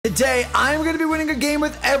Today, I'm going to be winning a game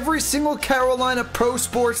with every single Carolina pro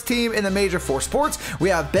sports team in the major four sports. We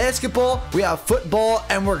have basketball, we have football,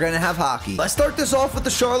 and we're going to have hockey. Let's start this off with the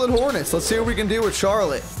Charlotte Hornets. Let's see what we can do with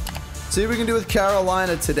Charlotte. See what we can do with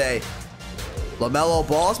Carolina today. LaMelo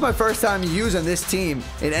Ball. It's my first time using this team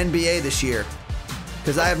in NBA this year,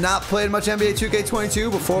 because I have not played much NBA 2K22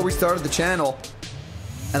 before we started the channel.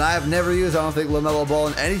 And I have never used, I don't think, LaMelo Ball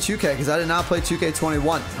in any 2K because I did not play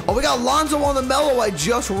 2K21. Oh, we got Lonzo on the Melo. I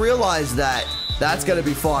just realized that. That's going to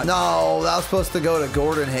be fun. No, that was supposed to go to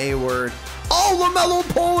Gordon Hayward. Oh,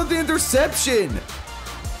 LaMelo Ball with the interception.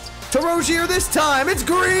 To Rozier this time. It's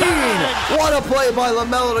green. What a play by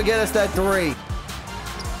LaMelo to get us that three.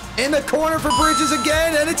 In the corner for Bridges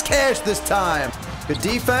again, and it's Cash this time. Good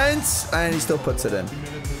defense, and he still puts it in.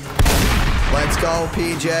 Let's go,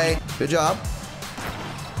 PJ. Good job.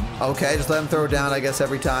 Okay, just let him throw it down, I guess,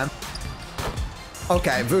 every time.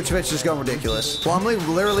 Okay, Vucevic just going ridiculous. Plumlee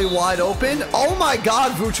literally wide open. Oh my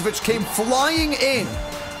God, Vucevic came flying in.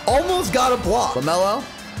 Almost got a block.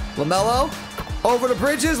 LaMelo, over to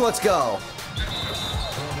Bridges, let's go.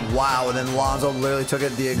 Wow, and then Lonzo literally took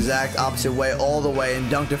it the exact opposite way all the way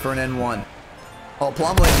and dunked it for an N1. Oh,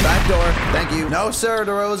 Plumlee, backdoor, thank you. No, sir,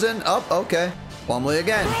 DeRozan. Oh, okay. Plumlee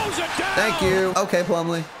again. Thank you. Okay,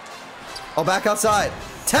 Plumlee. Oh, back outside.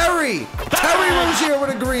 Terry Rozier with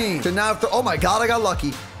a green. So now, oh my God, I got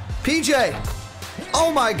lucky. PJ.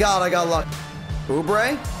 Oh my God, I got lucky.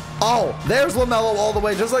 Oubre. Oh, there's LaMelo all the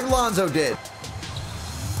way, just like Lonzo did.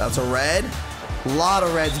 That's a red. A lot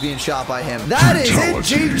of reds being shot by him. That is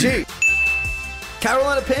it, GG.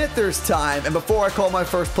 Carolina Panthers time. And before I call my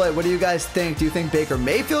first play, what do you guys think? Do you think Baker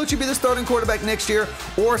Mayfield should be the starting quarterback next year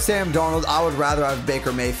or Sam Darnold? I would rather have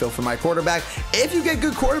Baker Mayfield for my quarterback. If you get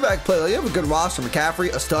good quarterback play, you have a good roster.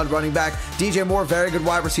 McCaffrey, a stud running back. DJ Moore, very good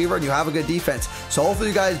wide receiver, and you have a good defense. So hopefully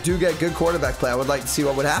you guys do get good quarterback play. I would like to see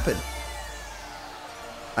what would happen.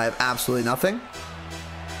 I have absolutely nothing.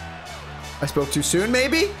 I spoke too soon,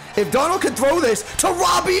 maybe? If Darnold can throw this to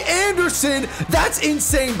Robbie Anderson, that's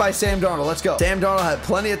insane by Sam Darnold. Let's go. Sam Darnold had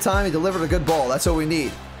plenty of time. He delivered a good ball. That's what we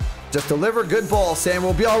need. Just deliver a good ball. Sam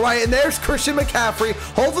will be all right. And there's Christian McCaffrey.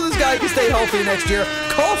 Hopefully this guy can stay healthy next year.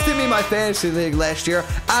 Costing me my fantasy league last year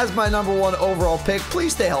as my #1 overall pick.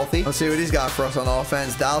 Please stay healthy. Let's see what he's got for us on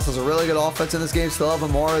offense. Dallas has a really good offense in this game. Still have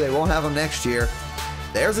Amari. They won't have him next year.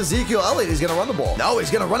 There's Ezekiel Elliott. He's going to run the ball. No,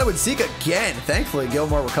 he's going to run it with Zeke again. Thankfully,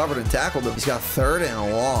 Gilmore recovered and tackled him. He's got 3rd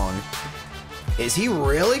and long. Is he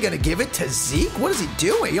really going to give it to Zeke? What is he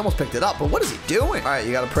doing? He almost picked it up, but what is he doing? All right,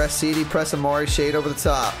 you got to press CD, press Amari, shade over the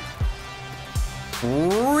top.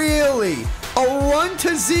 Really? A run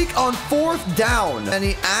to Zeke on 4th down. And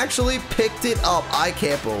he actually picked it up. I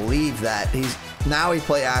can't believe that. Now he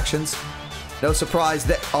play actions. No surprise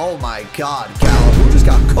that. Oh, my God. Gallup, who just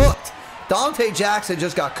got cooked? Dante Jackson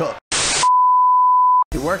just got cooked.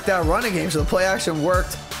 He worked that running game, so the play action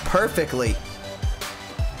worked perfectly.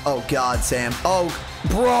 Oh, God, Sam. Oh,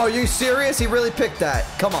 bro, are you serious? He really picked that.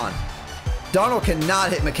 Come on. Darnold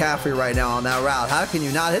cannot hit McCaffrey right now on that route. How can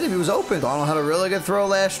you not hit him? He was open. Darnold had a really good throw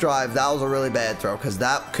last drive. That was a really bad throw because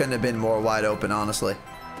that couldn't have been more wide open, honestly.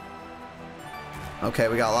 Okay,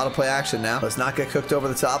 we got a lot of play action now. Let's not get cooked over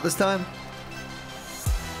the top this time.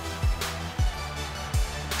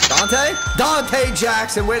 Dante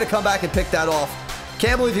Jackson, way to come back and pick that off.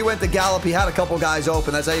 Can't believe he went to Gallup. He had a couple guys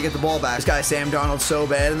open. That's how you get the ball back. This guy, Sam Darnold's so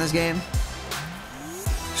bad in this game.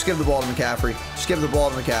 Just give the ball to McCaffrey. Just give the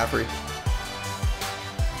ball to McCaffrey.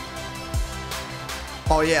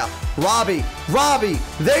 Oh, yeah. Robbie.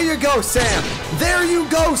 There you go, Sam. There you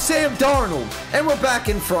go, Sam Darnold. And we're back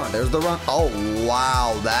in front. There's the run. Oh,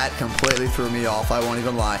 wow. That completely threw me off. I won't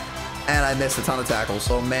even lie. And I missed a ton of tackles.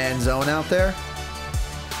 So, man zone out there.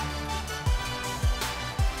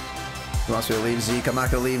 He wants me to leave Zeke. I'm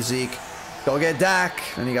not going to leave Zeke. Go get Dak.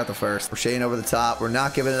 And he got the first. We're shading over the top. We're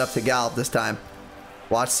not giving it up to Gallup this time.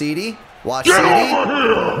 Watch CD. Watch CD.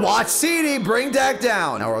 Watch CD. Bring Dak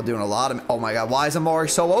down. Now we're doing a lot of... Oh, my God. Why is Amari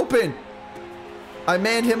so open? I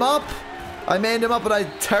manned him up. But I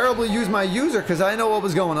terribly used my user because I know what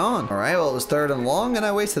was going on. All right. Well, it was 3rd and long, and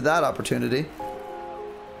I wasted that opportunity.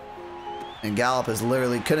 And Gallup is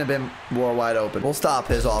literally... couldn't have been more wide open. We'll stop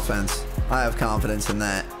his offense. I have confidence in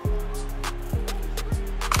that.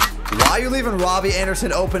 Why are you leaving Robbie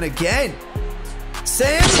Anderson open again?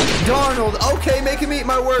 Sam Darnold. Okay, making me eat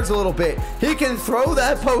my words a little bit. He can throw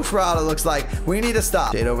that post route, it looks like. We need to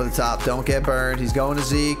stop. Shade over the top. Don't get burned. He's going to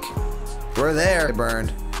Zeke. We're there. Get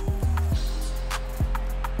burned.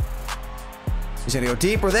 He's going to go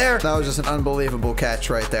deep. We're there. That was just an unbelievable catch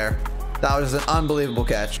right there. That was just an unbelievable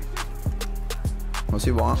catch. What's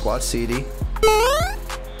he want? Watch CD.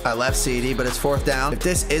 I left CD, but it's 4th down. If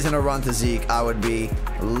this isn't a run to Zeke, I would be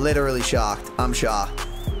literally shocked. I'm shocked.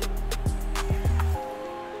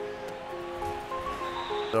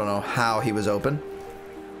 I don't know how he was open.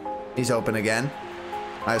 He's open again.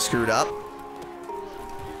 I screwed up.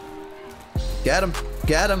 Get him.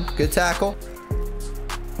 Get him. Good tackle.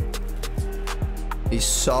 He's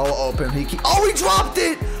so open. Oh, he dropped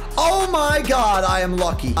it. Oh my God. I am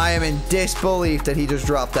lucky. I am in disbelief that he just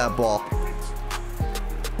dropped that ball.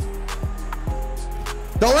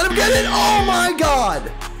 Don't let him get it. Oh my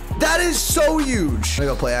God. That is so huge. I'm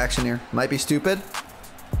gonna go play action here. Might be stupid.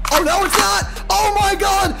 Oh, no, it's not. Oh my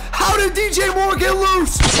God. How did DJ Moore get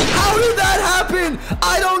loose? How did that happen?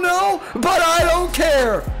 I don't know, but I don't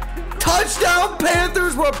care. Touchdown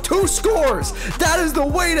Panthers. We're up 2 scores. That is the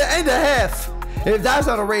way to end a half. If that's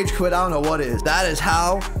not a rage quit, I don't know what is. That is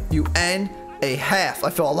how you end a half. I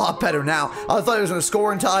feel a lot better now. I thought he was gonna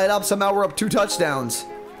score and tie it up. Somehow we're up 2 touchdowns.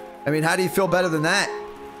 I mean, how do you feel better than that?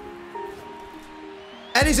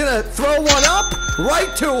 And he's gonna throw one up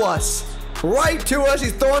right to us. Right to us.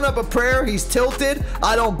 He's throwing up a prayer. He's tilted.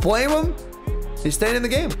 I don't blame him. He's staying in the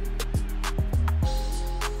game.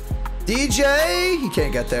 DJ, he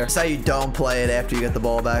can't get there. That's how you don't play it after you get the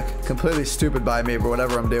ball back. Completely stupid by me, but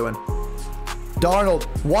whatever I'm doing. Darnold,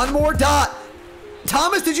 one more dot.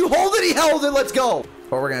 Thomas, did you hold it? He held it. Let's go.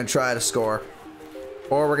 Or we're gonna try to score.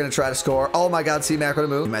 Or we're gonna try to score. Oh my God, C-Mac with a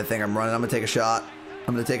move. You might think I'm running. I'm gonna take a shot.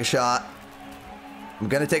 I'm gonna take a shot. I'm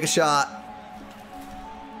gonna take a shot.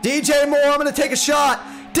 DJ Moore, I'm gonna take a shot.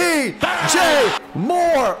 DJ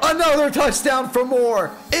Moore, another touchdown for Moore.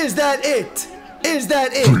 Is that it? Is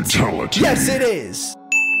that it? Fatality. Yes, it is.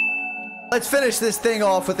 Let's finish this thing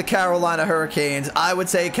off with the Carolina Hurricanes. I would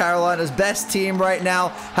say Carolina's best team right now.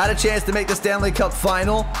 Had a chance to make the Stanley Cup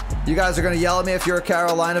final. You guys are gonna yell at me if you're a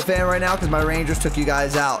Carolina fan right now because my Rangers took you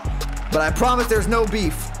guys out. But I promise there's no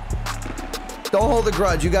beef. Don't hold a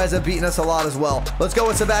grudge. You guys have beaten us a lot as well. Let's go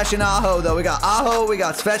with Sebastian Aho, though. We got Aho. We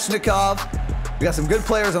got Svechnikov. We got some good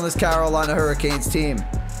players on this Carolina Hurricanes team.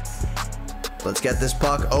 Let's get this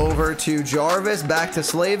puck over to Jarvis. Back to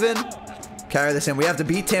Slavin. Carry this in. We have to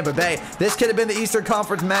beat Tampa Bay. This could have been the Eastern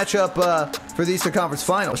Conference matchup for the Eastern Conference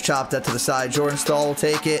Finals. Chop that to the side. Jordan Stahl will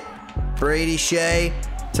take it. Brady Shea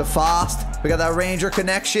to Fost. We got that Ranger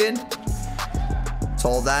connection. Let's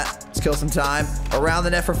hold that. Let's kill some time. Around the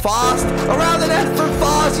net for Fost. Around the net for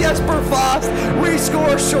Fost. Yes, for Fost. We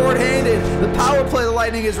score shorthanded. The power play of the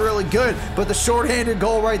Lightning is really good, but the shorthanded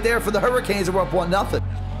goal right there for the Hurricanes are up 1-0.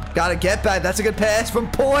 Got a get back. That's a good pass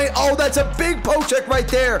from Point. Oh, that's a big poke check right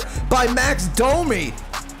there by Max Domi.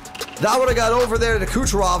 That would have got over there to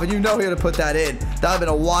Kucherov, and you know he would have put that in. That would have been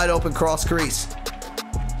a wide open cross crease.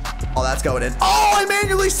 Oh, that's going in. Oh, I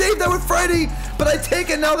manually saved that with Freddie, but I take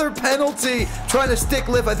another penalty. Trying to stick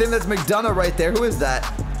lift. I think that's McDonough right there. Who is that?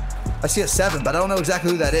 I see a 7, but I don't know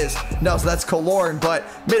exactly who that is. No, so that's Kaloran, but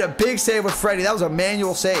made a big save with Freddie. That was a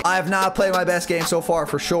manual save. I have not played my best game so far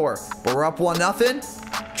for sure, but we're up 1-0.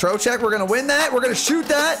 Trocheck, we're going to win that. We're going to shoot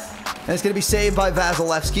that, and it's going to be saved by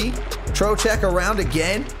Vasilevsky. Trocheck around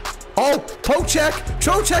again. Oh, poke check.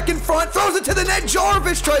 Trocheck in front. Throws it to the net.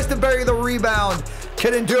 Jarvis tries to bury the rebound.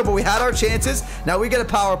 Couldn't do it, but we had our chances. Now we get a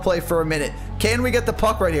power play for a minute. Can we get the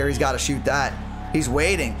puck right here? He's got to shoot that. He's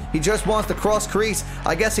waiting. He just wants to cross crease.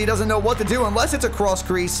 I guess he doesn't know what to do unless it's a cross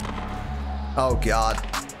crease. Oh, God.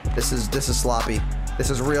 This is sloppy. This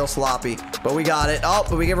is real sloppy, but we got it. Oh,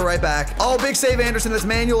 but we give it right back. Oh, big save, Anderson. That's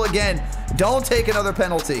manual again. Don't take another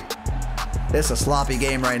penalty. This is a sloppy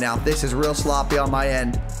game right now. This is real sloppy on my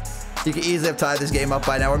end. You can easily have tied this game up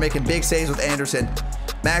by now. We're making big saves with Anderson.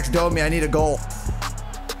 Max Domi, I need a goal.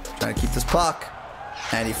 Trying to keep this puck.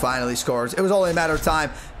 And he finally scores. It was only a matter of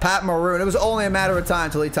time. Pat Maroon, it was only a matter of time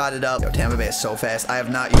until he tied it up. Yo, Tampa Bay is so fast. I have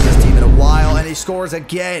not used this team in a while, and he scores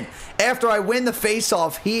again. After I win the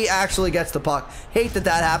face-off, he actually gets the puck. Hate that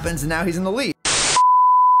that happens, and now he's in the lead.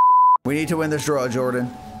 We need to win this draw,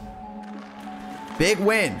 Jordan. Big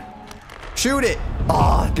win. Shoot it.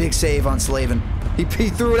 Oh, big save on Slavin. He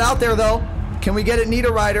threw it out there, though. Can we get it,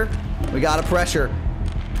 Niederreiter? We got to pressure.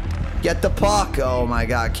 Get the puck. Oh, my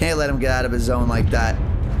God. Can't let him get out of his zone like that.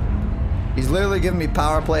 He's literally giving me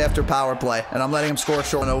power play after power play, and I'm letting him score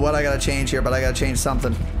short. I don't know what I got to change here, but I got to change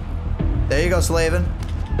something. There you go, Slavin.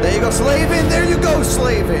 There you go, Slavin. There you go,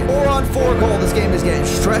 Slavin. 4-on-4 goal. This game is getting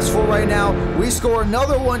stressful right now. We score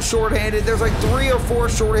another one shorthanded. There's like 3 or 4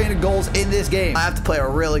 shorthanded goals in this game. I have to play a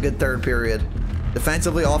really good third period.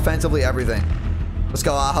 Defensively, offensively, everything. Let's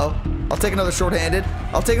go, Aho. I'll take another shorthanded.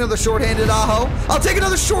 I'll take another shorthanded, Aho. I'll take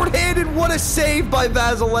another shorthanded. What a save by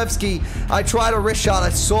Vasilevsky. I tried a wrist shot. I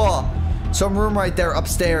saw some room right there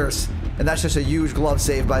upstairs, and that's just a huge glove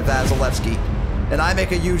save by Vasilevsky. And I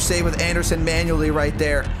make a huge save with Anderson manually right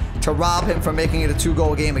there to rob him from making it a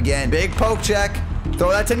 2-goal game again. Big poke check.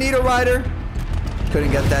 Throw that to Niederreiter.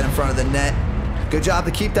 Couldn't get that in front of the net. Good job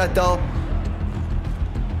to keep that, though.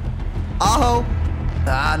 Aho.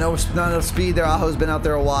 Ah, no, not enough speed there. Aho's been out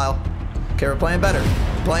there a while. Okay, we're playing better.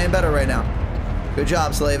 Playing better right now. Good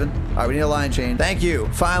job, Slavin. All right, we need a line change. Thank you.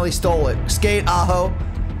 Finally stole it. Skate, Aho.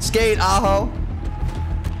 Skate, Aho.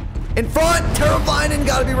 In front. Teravainen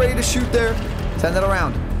got to be ready to shoot there. Send that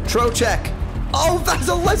around. Trocheck. Oh,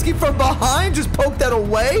 Vasilevsky from behind just poked that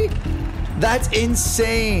away? That's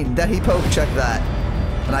insane that he poke checked that.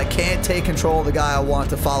 And I can't take control of the guy I want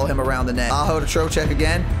to follow him around the net. Aho to Trocheck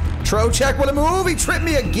again. Trocheck, what a move. He tripped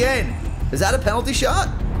me again. Is that a penalty shot?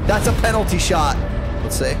 That's a penalty shot.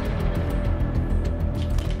 Let's see.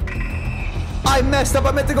 I messed up.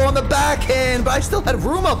 I meant to go on the backhand, but I still had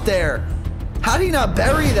room up there. How did he not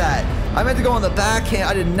bury that? I meant to go on the backhand.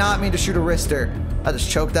 I did not mean to shoot a wrister. I just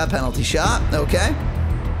choked that penalty shot. Okay.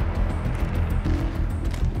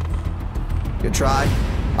 Good try.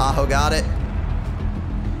 Aho got it.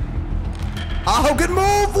 Aho, good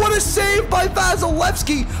move. What a save by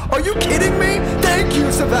Vasilevsky. Are you kidding me? Thank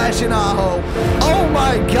you, Sebastian Aho. Oh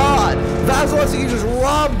my God. Vasilevsky just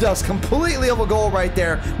robbed us completely of a goal right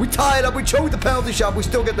there. We tie it up. We choke the penalty shot. We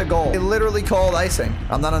still get the goal. They literally called icing.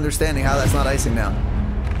 I'm not understanding how that's not icing now.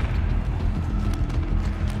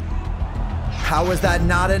 How was that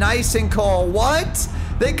not an icing call? What?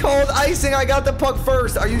 They called icing. I got the puck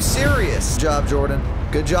first. Are you serious? Good job, Jordan.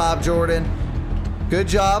 Good job, Jordan. Good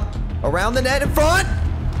job. Around the net in front.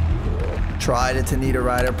 Tried it to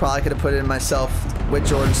Niederreiter. Probably could have put it in myself with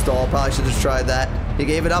Jordan Stahl. Probably should have just tried that. He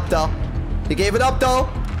gave it up, though. He gave it up, though.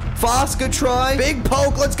 Foss, good try. Big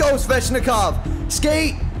poke. Let's go, Svechnikov.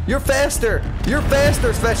 Skate. You're faster. You're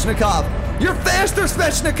faster, Svechnikov. You're faster,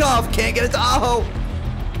 Svechnikov. Can't get it to Aho.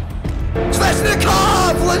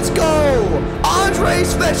 Svechnikov, let's go! Andrei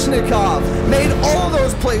Svechnikov made all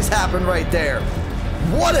those plays happen right there.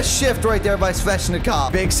 What a shift right there by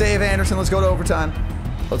Svechnikov. Big save, Anderson. Let's go to overtime.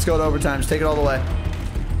 Let's go to overtime. Just take it all the way.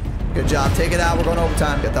 Good job. Take it out. We're going to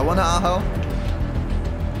overtime. Get that one to Aho.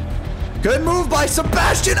 Good move by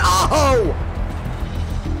Sebastian Aho.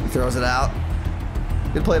 He throws it out.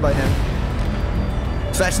 Good play by him.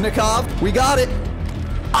 Svechnikov. We got it.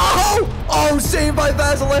 Aho! Oh, saved by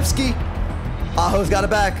Vasilevsky. Aho's got it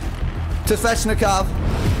back. To Svechnikov.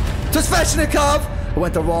 To Svechnikov.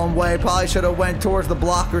 Went the wrong way. Probably should have went towards the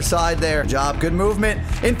blocker side there. Good job. Good movement.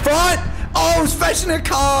 In front. Oh,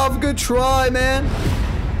 Svechnikov. Good try, man.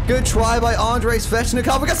 Good try by Andrei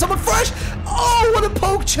Svechnikov. We got someone fresh. Oh, what a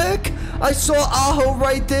poke check. I saw Aho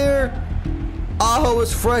right there. Aho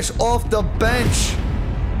was fresh off the bench.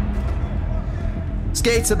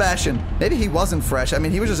 Skate, Sebastian. Maybe he wasn't fresh. I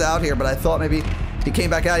mean, he was just out here, but I thought maybe he came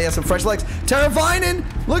back out. He has some fresh legs. Teravainen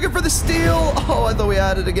looking for the steal. Oh, I thought we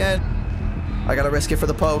had it again. I got to risk it for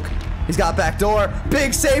the poke. He's got back door.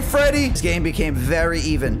 Big save, Freddie. This game became very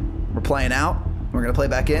even. We're playing out. We're going to play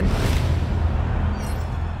back in.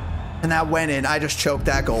 And that went in. I just choked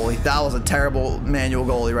that goalie. That was a terrible manual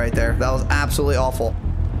goalie right there. That was absolutely awful.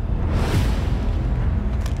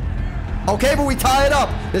 Okay, but we tie it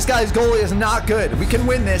up. This guy's goalie is not good. We can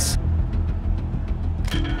win this.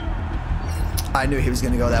 I knew he was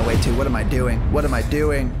going to go that way, too. What am I doing? What am I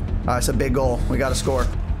doing? It's a big goal. We got to score.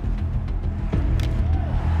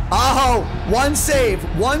 Aho! One save.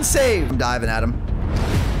 One save. I'm diving at him.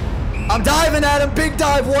 I'm diving at him. Big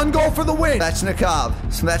dive. One goal for the win. Svechnikov.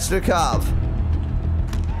 Svechnikov.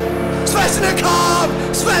 Svechnikov!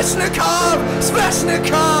 Svechnikov!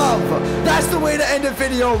 Svechnikov! That's the way to end a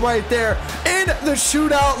video right there. In the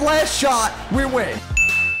shootout, last shot, we win.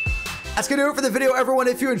 That's gonna do it for the video, everyone.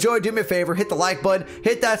 If you enjoyed, do me a favor, hit the like button,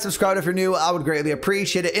 hit that subscribe if you're new. I would greatly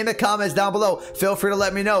appreciate it. In the comments down below, feel free to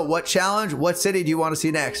let me know what challenge, what city do you want to see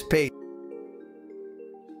next. Peace.